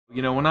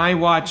You know, when I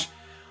watch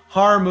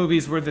horror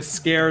movies where the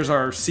scares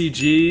are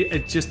CG,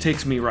 it just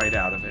takes me right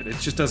out of it. It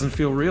just doesn't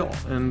feel real.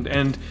 And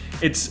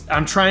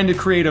I'm trying to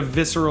create a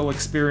visceral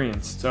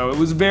experience. So it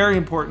was very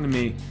important to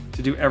me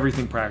to do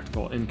everything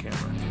practical in camera.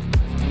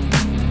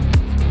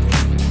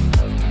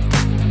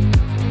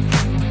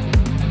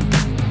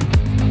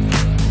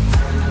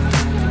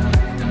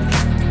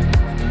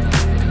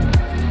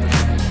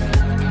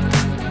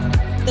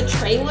 The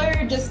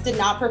trailer just did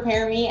not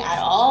prepare me at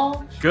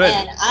all. Good.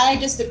 And I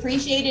just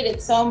appreciated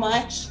it so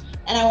much.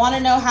 And I want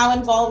to know how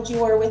involved you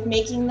were with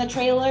making the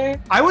trailer.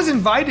 I was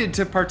invited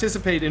to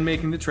participate in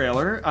making the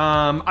trailer.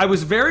 I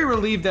was very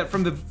relieved that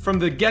from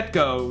the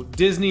get-go,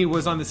 Disney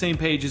was on the same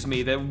page as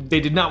me, that they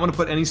did not want to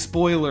put any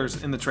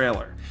spoilers in the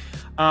trailer.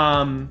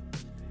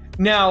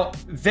 Now,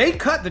 they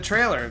cut the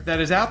trailer that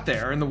is out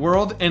there in the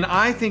world, and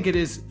I think it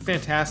is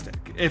fantastic.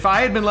 If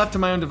I had been left to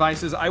my own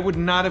devices, I would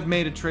not have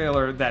made a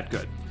trailer that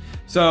good.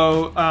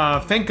 So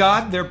thank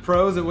God they're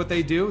pros at what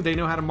they do. They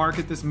know how to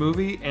market this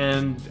movie,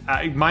 and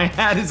my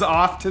hat is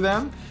off to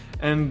them,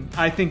 and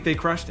I think they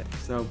crushed it.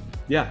 So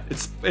yeah,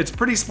 it's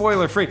pretty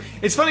spoiler free.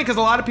 It's funny because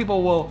a lot of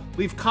people will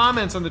leave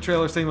comments on the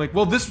trailer saying like,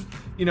 well, this,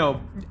 you know,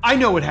 I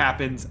know what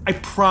happens. I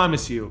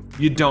promise you,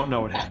 you don't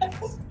know what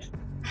happens.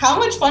 How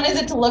much fun is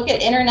it to look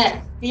at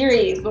internet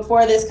theories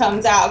before this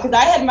comes out? Because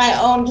I had my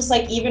own, just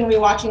like even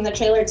rewatching the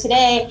trailer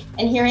today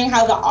and hearing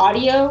how the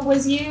audio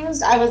was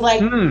used, I was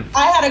like,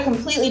 I had a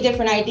completely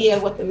different idea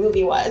of what the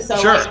movie was. So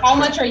Sure. like, how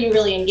much are you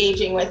really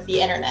engaging with the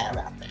internet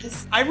about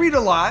this? I read a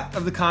lot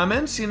of the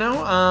comments, you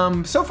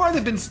know. So far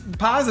they've been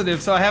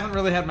positive, so I haven't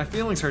really had my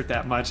feelings hurt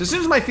that much. As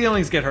soon as my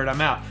feelings get hurt,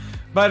 I'm out.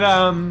 But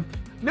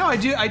no, I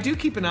do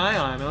keep an eye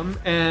on them,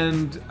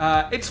 and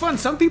it's fun.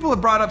 Some people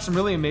have brought up some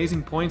really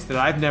amazing points that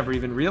I've never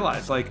even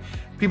realized. Like,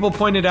 people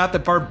pointed out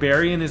that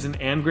Barbarian is an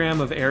anagram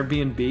of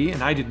Airbnb,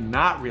 and I did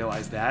not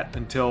realize that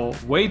until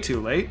way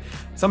too late.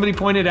 Somebody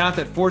pointed out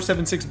that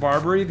 476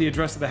 Barbary, the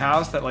address of the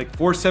house, that like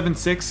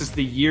 476 is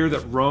the year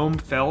that Rome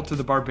fell to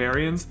the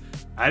barbarians.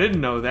 I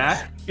didn't know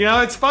that. You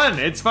know, it's fun.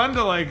 It's fun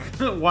to like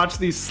watch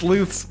these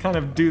sleuths kind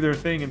of do their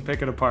thing and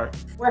pick it apart.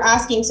 We're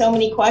asking so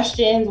many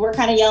questions. We're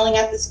kind of yelling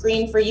at the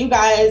screen for you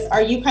guys.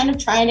 Are you kind of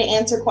trying to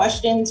answer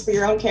questions for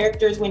your own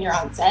characters when you're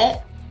on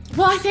set?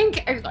 Well, I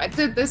think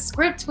the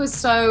script was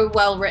so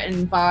well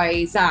written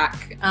by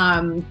Zach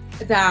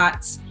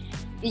that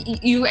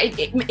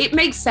it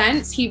makes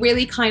sense. He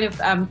really kind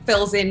of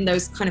fills in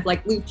those kind of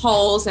like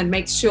loopholes and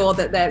makes sure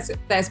that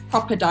there's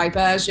proper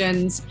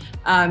diversions.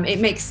 It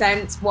makes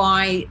sense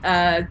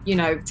why you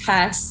know,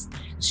 Tess,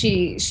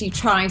 she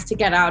tries to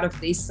get out of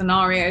these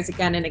scenarios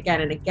again and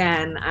again and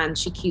again, and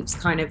she keeps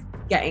kind of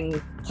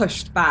getting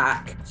pushed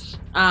back.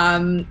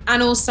 And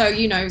also,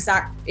 you know,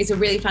 Zach is a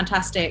really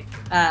fantastic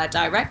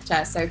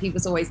director, so he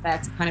was always there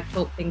to kind of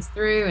talk things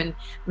through and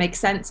make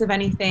sense of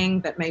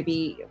anything that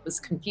maybe was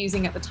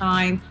confusing at the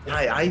time.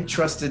 I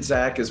trusted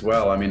Zach as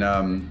well. I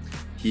mean,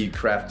 he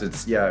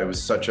crafted, it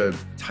was such a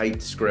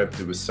tight script.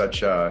 It was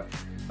such a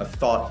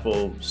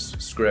thoughtful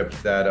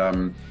script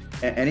that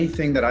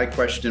anything that I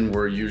questioned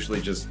were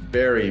usually just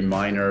very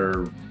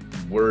minor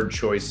word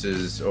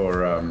choices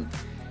or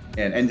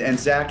and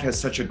Zach has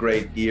such a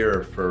great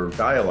ear for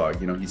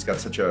dialogue. You know, he's got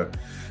such a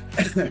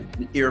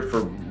ear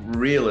for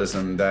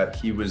realism that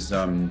he was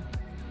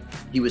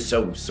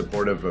so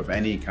supportive of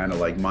any kind of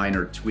like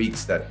minor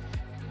tweaks that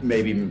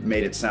maybe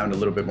made it sound a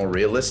little bit more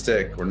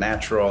realistic or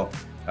natural.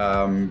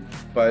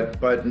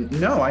 But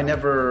no, I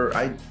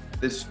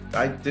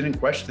didn't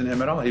question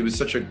him at all. He was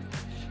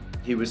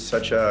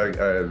such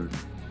a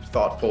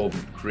thoughtful,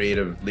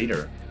 creative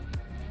leader.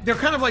 They're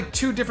kind of like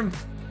two different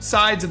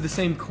sides of the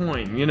same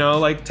coin, you know.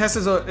 Like Tess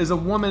is a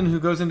woman who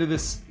goes into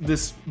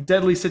this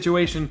deadly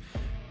situation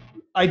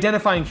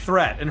identifying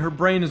threat, and her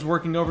brain is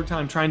working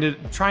overtime trying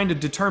to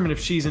determine if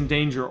she's in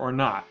danger or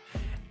not.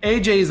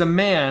 AJ is a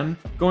man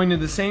going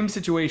into the same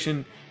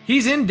situation.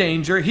 He's in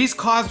danger, he's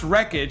caused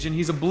wreckage, and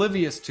he's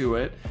oblivious to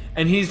it,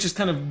 and he's just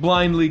kind of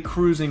blindly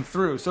cruising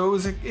through. So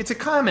it's a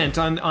comment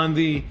on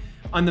the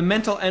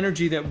mental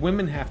energy that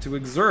women have to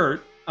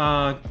exert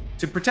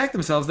to protect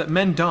themselves that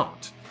men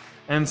don't.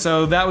 And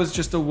so that was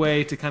just a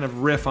way to kind of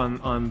riff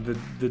on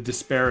the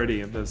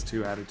disparity of those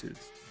two attitudes.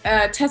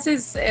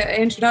 Tess's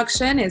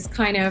introduction is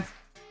kind of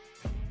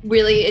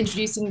really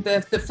introducing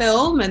the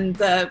film and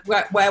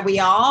where we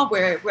are.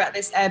 We're at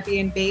this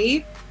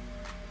Airbnb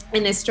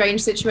in this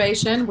strange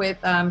situation with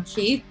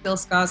Keith, Bill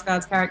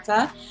Skarsgård's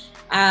character,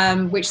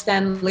 which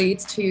then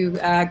leads to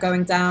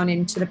going down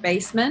into the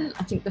basement.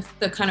 I think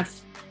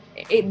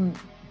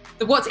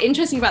what's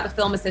interesting about the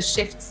film is the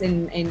shifts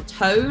in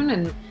tone,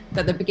 and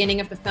at the beginning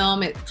of the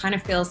film, it kind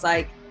of feels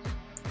like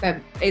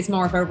there is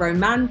more of a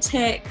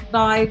romantic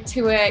vibe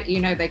to it. You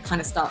know, they kind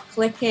of start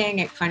clicking.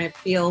 It kind of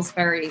feels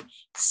very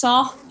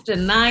soft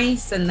and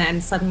nice. And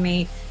then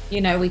suddenly, you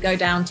know, we go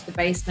down to the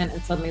basement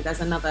and suddenly there's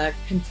another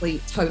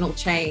complete tonal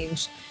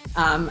change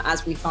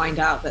as we find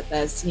out that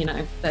there's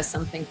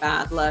something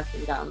bad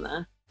lurking down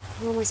there.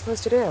 What am I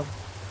supposed to do?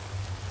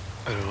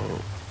 I don't know.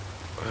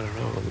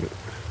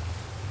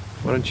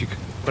 Why don't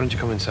you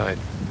come inside?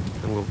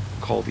 and we'll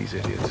call these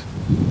idiots.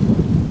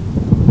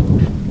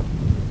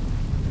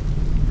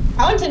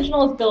 How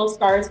intentional is Bill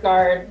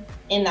Skarsgård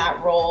in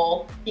that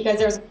role? Because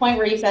there's a point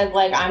where he said,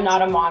 like, I'm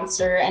not a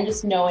monster, and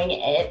just knowing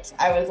it,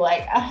 I was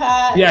like,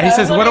 aha. Yeah, so he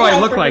says, what do I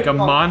look like, a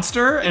people.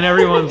 monster? And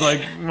everyone's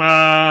like,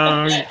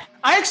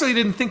 I actually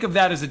didn't think of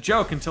that as a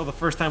joke until the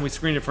first time we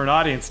screened it for an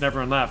audience and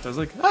everyone laughed. I was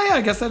like, oh yeah,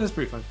 I guess that is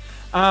pretty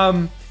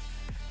fun.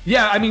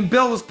 Yeah, I mean,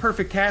 Bill was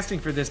perfect casting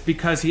for this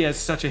because he has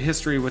such a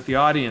history with the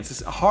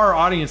audience. Horror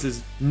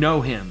audiences know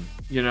him,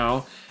 you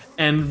know,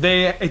 and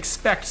they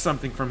expect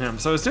something from him.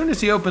 So as soon as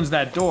he opens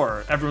that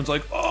door, everyone's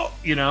like, oh,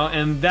 you know,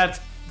 and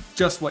that's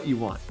just what you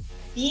want.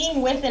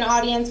 Being with an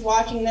audience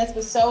watching this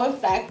was so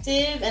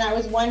effective, and I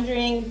was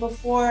wondering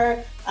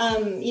before,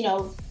 you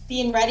know,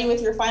 being ready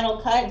with your final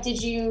cut, did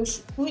you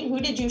who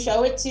did you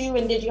show it to,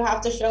 and did you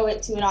have to show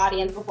it to an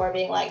audience before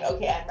being like,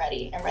 okay,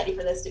 I'm ready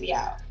for this to be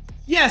out?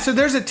 Yeah, so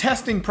there's a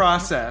testing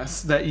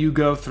process that you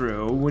go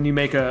through when you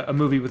make a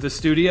movie with a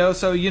studio.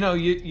 So, you know,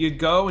 you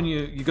go and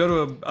you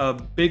go to a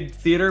big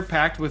theater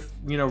packed with,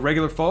 you know,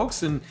 regular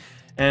folks and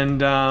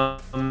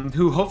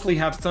who hopefully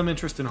have some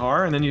interest in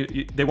horror, and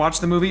then they watch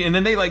the movie and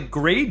then they like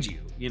grade you.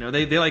 You know,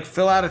 they like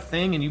fill out a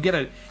thing and you get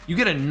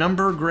a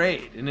number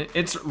grade, and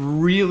it's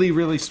really,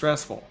 really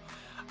stressful.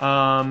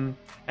 And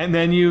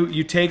then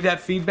you take that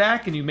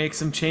feedback and you make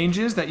some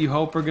changes that you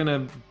hope are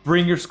gonna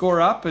bring your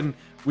score up, and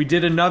we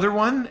did another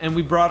one and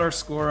we brought our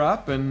score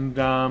up, and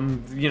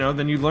you know,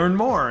 then you learn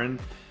more, and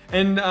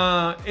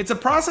it's a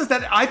process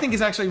that I think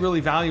is actually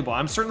really valuable.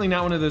 I'm certainly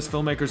not one of those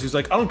filmmakers who's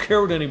like, I don't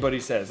care what anybody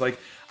says. Like,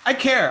 I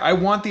care. I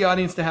want the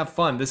audience to have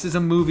fun. This is a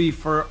movie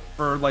for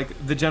like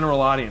the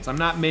general audience. I'm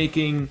not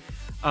making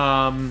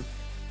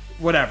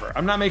whatever.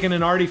 I'm not making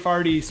an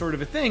arty-farty sort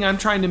of a thing. I'm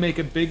trying to make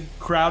a big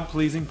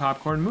crowd-pleasing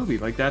popcorn movie.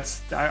 Like,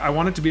 I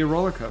want it to be a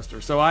roller coaster.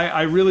 So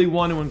I really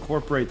want to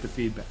incorporate the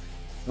feedback.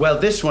 Well,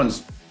 this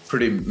one's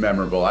pretty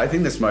memorable. I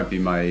think this might be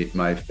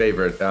my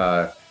favorite.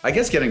 I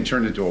guess getting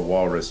turned into a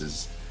walrus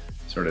is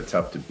sort of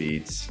tough to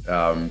beat.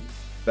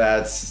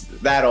 That's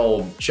that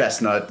old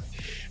chestnut.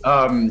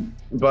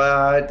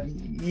 But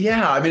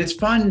yeah, I mean, it's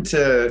fun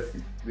to.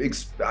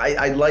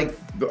 I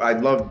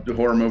loved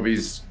horror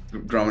movies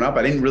growing up.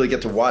 I didn't really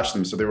get to watch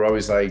them, so they were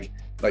always like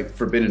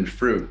forbidden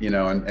fruit, you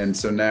know. And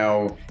so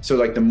now,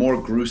 like the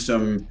more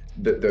gruesome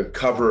the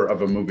cover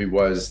of a movie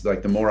was,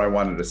 like the more I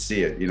wanted to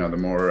see it, you know, the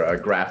more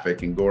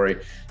graphic and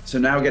gory. So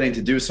now getting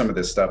to do some of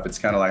this stuff, it's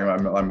kind of like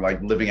I'm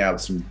like living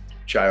out some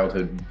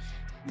childhood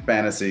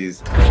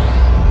fantasies.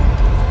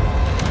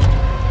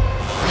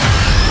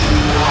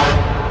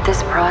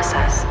 This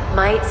process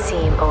might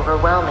seem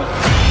overwhelming,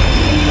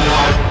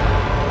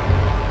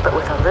 but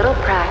with a little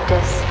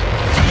practice,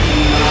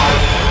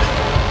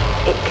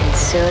 it can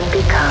soon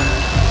become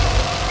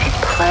a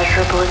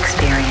pleasurable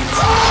experience.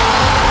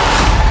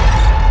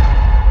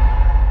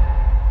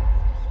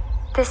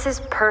 This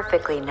is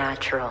perfectly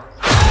natural.